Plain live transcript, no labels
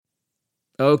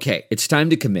Okay, it's time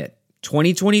to commit.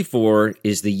 2024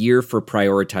 is the year for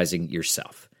prioritizing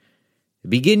yourself.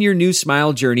 Begin your new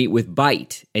smile journey with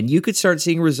Byte, and you could start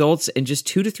seeing results in just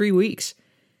 2 to 3 weeks.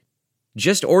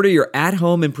 Just order your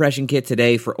at-home impression kit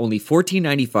today for only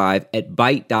 $14.95 at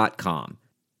Byte.com.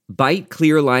 Byte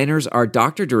clear liners are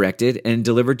doctor-directed and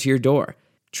delivered to your door.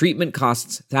 Treatment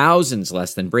costs thousands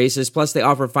less than braces, plus they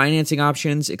offer financing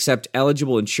options, accept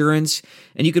eligible insurance,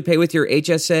 and you could pay with your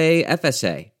HSA,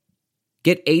 FSA.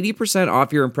 Get 80%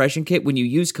 off your impression kit when you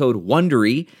use code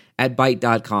WONDERY at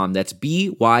Byte.com. That's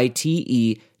BYTE.com.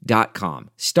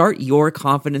 Start your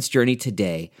confidence journey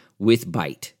today with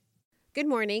Byte. Good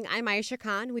morning. I'm Aisha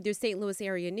Khan with your St. Louis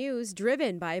area news,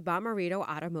 driven by Bomarito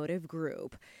Automotive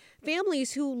Group.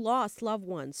 Families who lost loved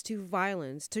ones to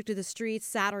violence took to the streets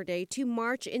Saturday to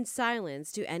march in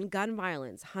silence to end gun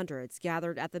violence. Hundreds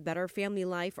gathered at the Better Family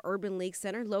Life Urban League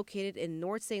Center located in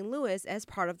North St. Louis as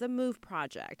part of the MOVE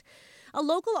project. A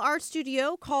local art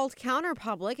studio called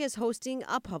Counterpublic is hosting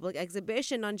a public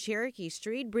exhibition on Cherokee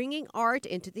Street, bringing art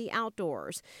into the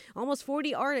outdoors. Almost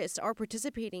 40 artists are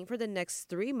participating for the next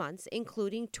 3 months,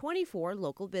 including 24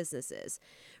 local businesses.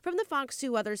 From the Fox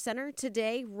 2 Weather Center,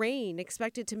 today, rain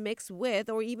expected to mix with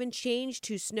or even change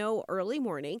to snow early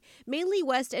morning, mainly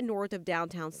west and north of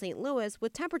downtown St. Louis,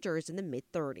 with temperatures in the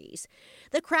mid-30s.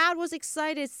 The crowd was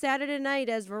excited Saturday night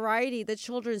as Variety, the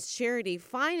children's charity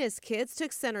Finest Kids,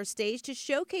 took center stage to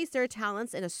showcase their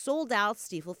talents in a sold-out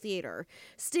Stiefel Theater.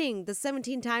 Sting, the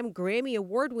 17-time Grammy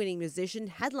Award-winning musician,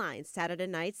 headlines Saturday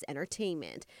night's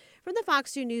entertainment. From the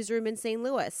Fox 2 Newsroom in St.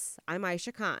 Louis, I'm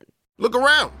Aisha Khan. Look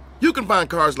around. You can find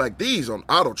cars like these on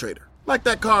AutoTrader, like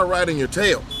that car riding your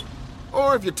tail.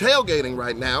 Or if you're tailgating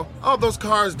right now, all those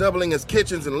cars doubling as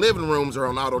kitchens and living rooms are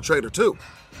on AutoTrader too.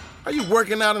 Are you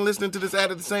working out and listening to this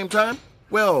ad at the same time?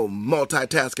 Well,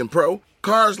 multitasking pro,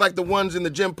 cars like the ones in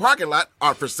the gym parking lot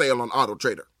are for sale on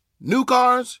AutoTrader. New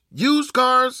cars, used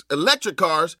cars, electric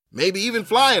cars, maybe even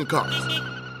flying cars.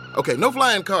 Okay, no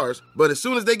flying cars, but as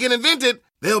soon as they get invented,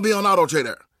 they'll be on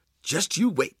AutoTrader. Just you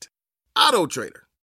wait. AutoTrader.